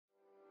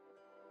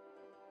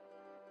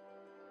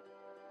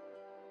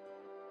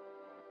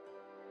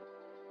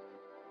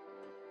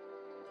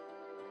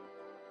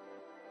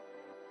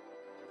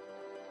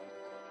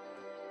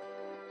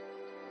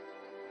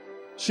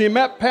She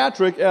met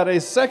Patrick at a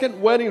second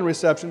wedding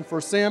reception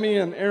for Sammy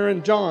and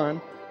Aaron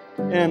John,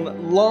 and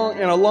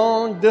a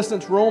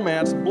long-distance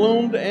romance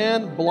bloomed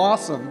and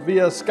blossomed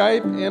via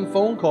Skype and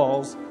phone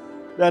calls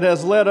that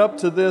has led up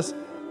to this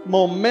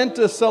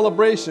momentous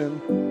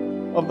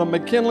celebration of the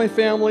McKinley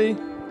family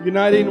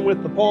uniting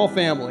with the Paul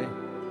family.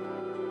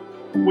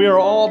 We are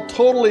all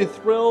totally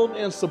thrilled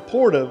and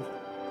supportive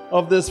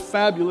of this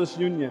fabulous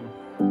union.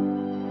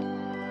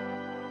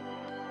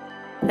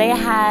 They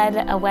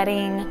had a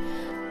wedding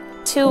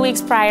 2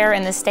 weeks prior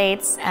in the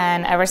States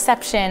and a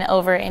reception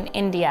over in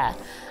India.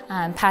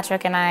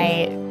 Patrick and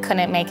I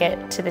couldn't make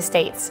it to the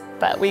States,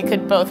 but we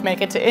could both make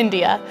it to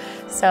India.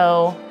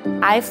 So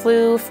I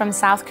flew from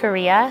South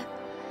Korea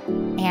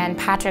and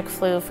Patrick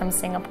flew from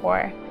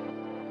Singapore.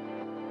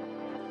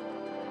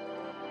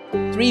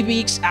 3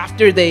 weeks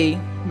after they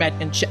met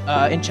in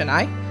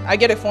Chennai, I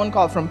get a phone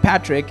call from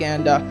Patrick,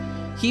 and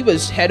he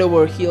was head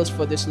over heels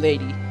for this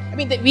lady. I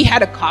mean, we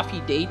had a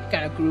coffee date,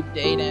 kind of group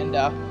date, and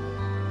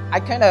I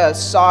kind of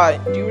saw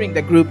during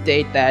the group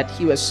date that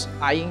he was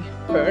eyeing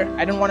her.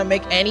 I didn't want to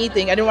make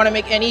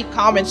any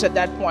comments at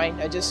that point.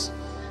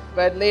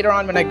 But later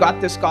on when I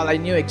got this call, I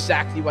knew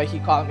exactly why he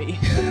called me.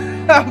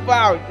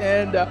 Wow,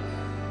 and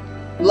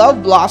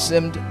love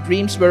blossomed,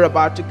 dreams were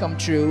about to come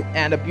true,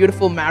 and a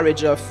beautiful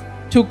marriage of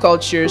 2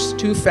 cultures,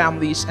 2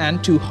 families,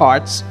 and 2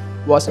 hearts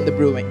was in the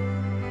brewing.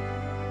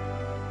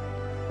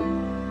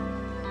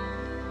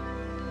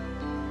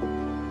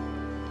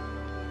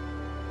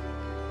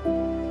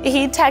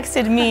 He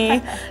texted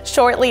me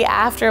shortly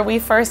after we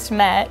first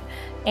met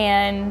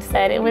and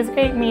said, "It was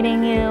great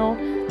meeting you."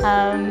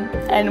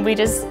 And we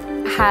just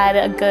had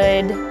a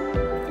good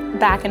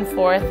back and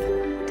forth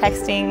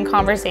texting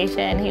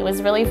conversation. He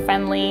was really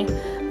friendly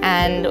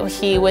and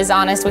he was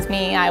honest with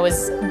me. I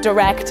was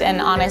direct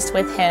and honest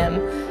with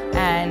him.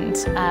 And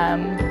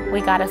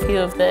we got a few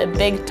of the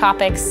big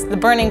topics, the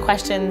burning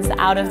questions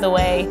out of the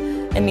way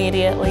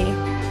immediately.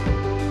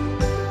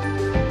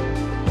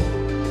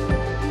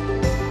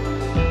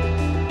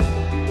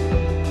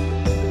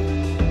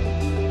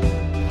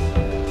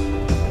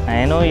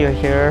 I know you're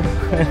here.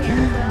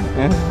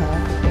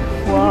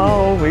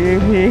 Wow,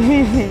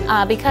 baby.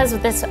 Because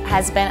this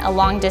has been a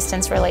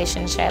long-distance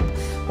relationship,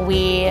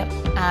 we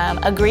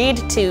agreed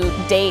to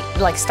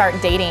start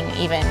dating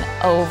even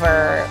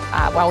over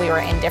while we were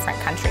in different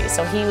countries.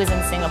 So he was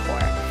in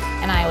Singapore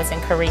and I was in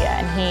Korea,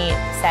 and he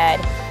said,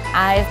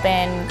 "I've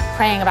been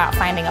praying about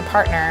finding a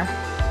partner.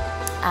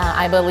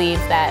 I believe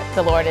that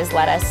the Lord has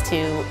led us to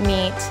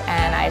meet,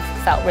 and I've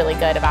felt really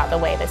good about the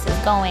way this is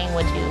going.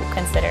 Would you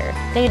consider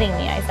dating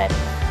me?" I said,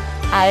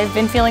 "I've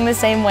been feeling the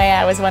same way.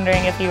 I was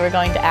wondering if you were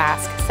going to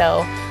ask."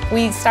 So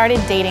we started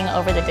dating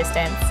over the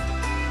distance.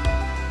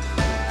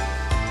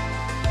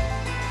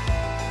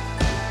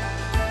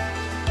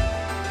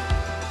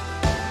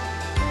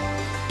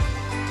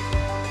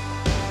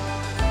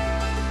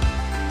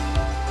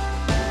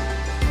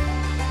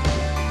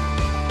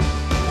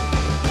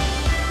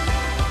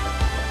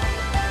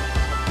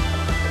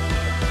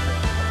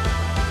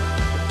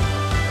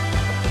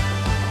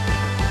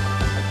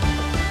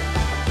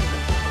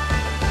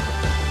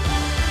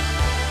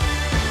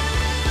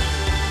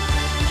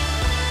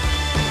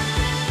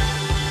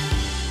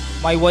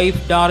 My wife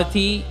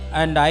Dorothy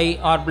and I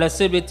are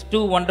blessed with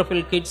 2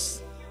 wonderful kids,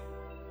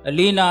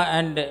 Lena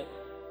and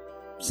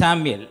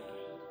Samuel.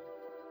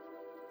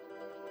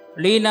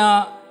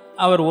 Lena,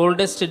 our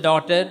oldest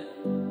daughter,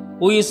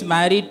 who is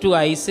married to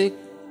Isaac,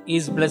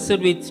 is blessed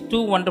with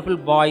 2 wonderful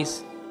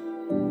boys,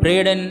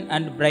 Braden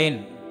and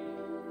Brian.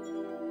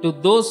 To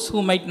those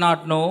who might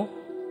not know,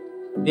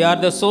 they are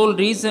the sole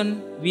reason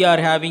we are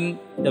having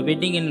the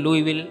wedding in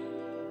Louisville.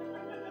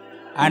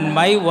 And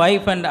my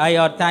wife and I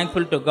are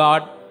thankful to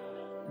God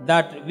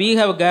that we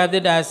have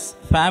gathered as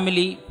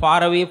family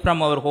far away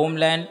from our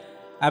homeland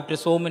after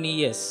so many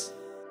years.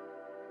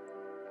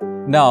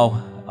 Now,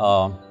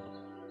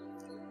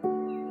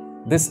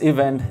 this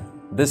event,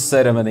 this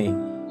ceremony,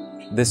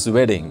 this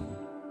wedding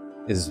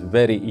is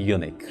very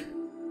unique,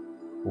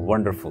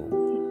 wonderful,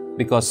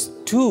 because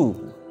 2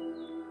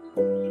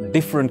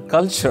 different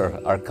cultures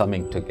are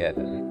coming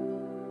together.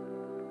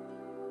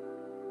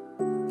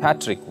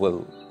 Patrick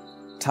will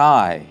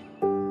tie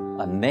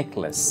a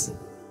necklace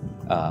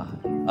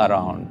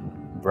around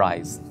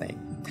bride's neck.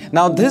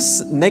 Now this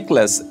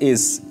necklace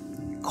is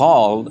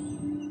called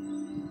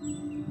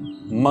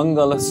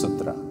Mangala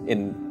Sutra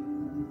in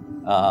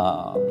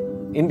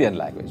Indian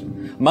language.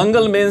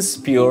 Mangal means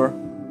pure,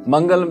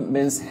 Mangal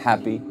means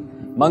happy,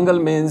 Mangal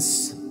means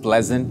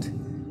pleasant.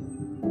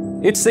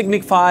 It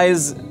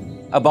signifies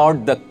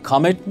about the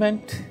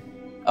commitment,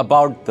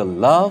 about the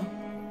love,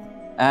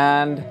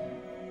 and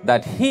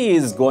that he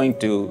is going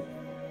to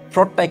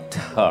protect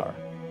her.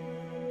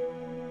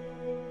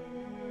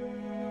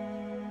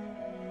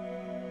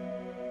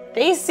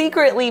 They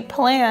secretly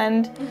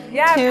planned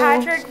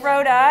Patrick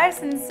wrote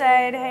us and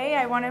said, "Hey,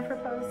 I want to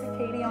propose to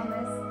Katie on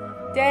this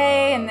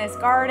day in this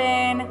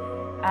garden.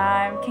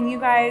 Can you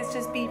guys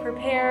just be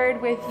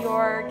prepared with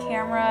your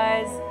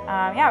cameras?"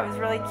 Yeah, it was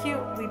really cute.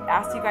 We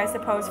asked you guys to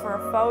pose for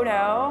a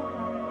photo.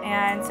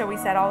 And so we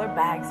set all our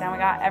bags down. We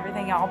got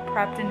everything all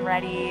prepped and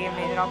ready,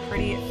 made it all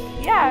pretty.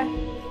 Yeah.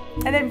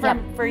 And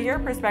then for your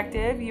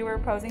perspective, you were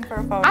posing for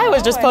a photo. I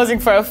was just posing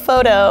for a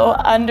photo.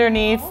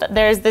 Underneath,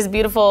 there's this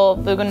beautiful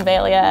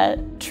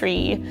bougainvillea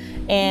tree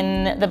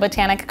in the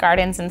Botanic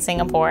Gardens in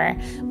Singapore,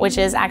 which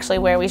is actually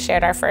where we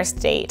shared our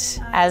first date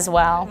as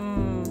well.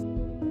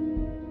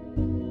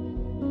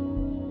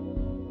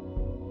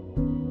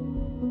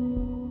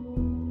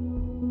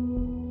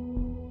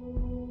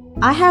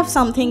 I have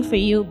something for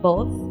you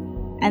both,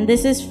 and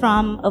this is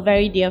from a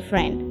very dear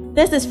friend.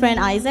 There's this friend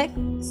Isaac.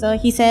 So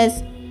he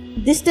says,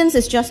 "Distance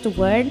is just a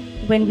word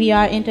when we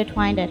are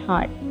intertwined at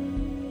heart.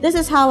 This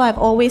is how I've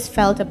always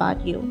felt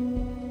about you.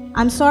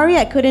 I'm sorry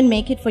I couldn't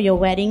make it for your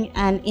wedding,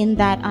 and in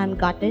that I'm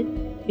gutted,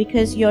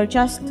 because you're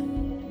just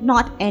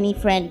not any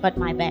friend but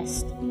my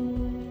best.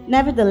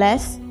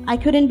 Nevertheless, I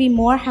couldn't be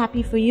more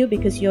happy for you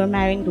because you're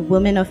marrying the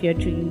woman of your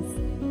dreams.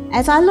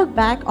 As I look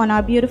back on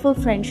our beautiful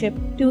friendship,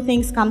 two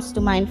things comes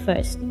to mind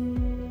first.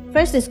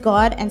 First is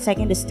God, and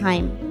second is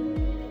time.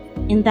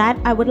 In that,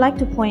 I would like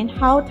to point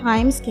how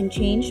times can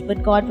change,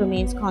 but God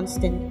remains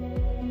constant.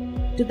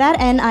 To that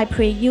end, I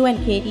pray you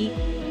and Katie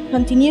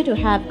continue to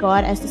have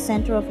God as the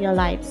center of your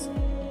lives."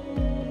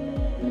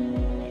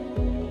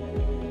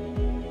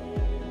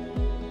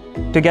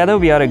 Together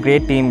we are a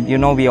great team. You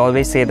know, we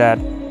always say that.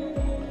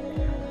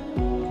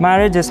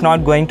 Marriage is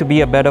not going to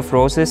be a bed of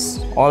roses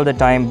all the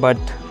time, but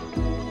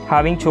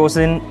having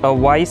chosen a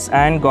wise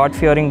and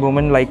God-fearing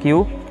woman like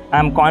you,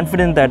 I'm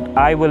confident that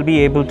I will be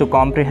able to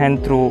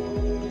comprehend through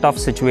tough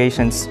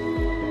situations.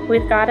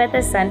 With God at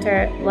the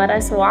center, let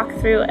us walk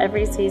through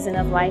every season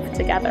of life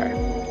together.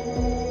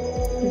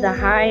 The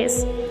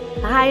highs,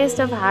 the highest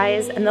of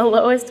highs, and the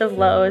lowest of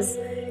lows,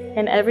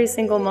 and every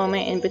single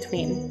moment in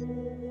between.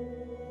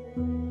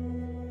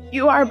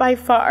 You are by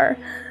far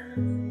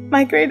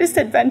my greatest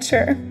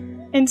adventure,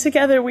 and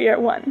together we are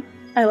one.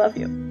 I love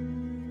you.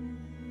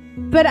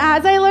 But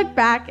as I look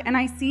back and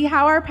I see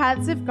how our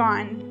paths have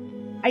gone,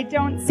 I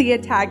don't see a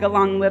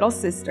tag-along little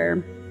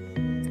sister,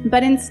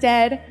 but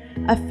instead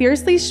a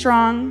fiercely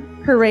strong,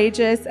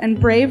 courageous, and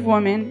brave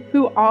woman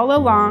who all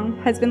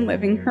along has been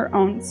living her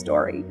own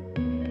story.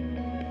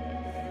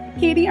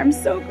 Katie, I'm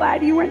so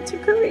glad you went to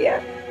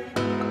Korea.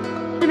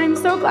 And I'm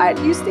so glad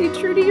you stayed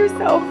true to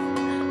yourself,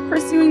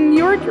 pursuing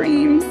your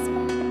dreams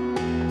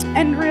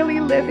and really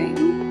living.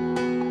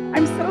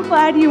 I'm so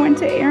glad you went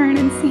to Aaron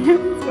and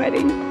Sam's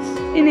wedding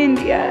in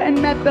India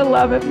and met the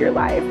love of your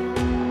life.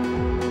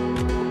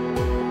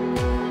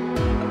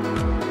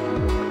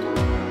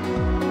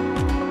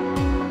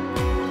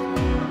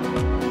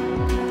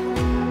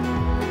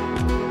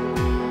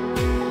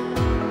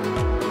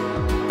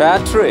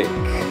 Patrick,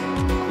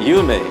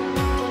 you may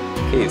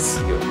kiss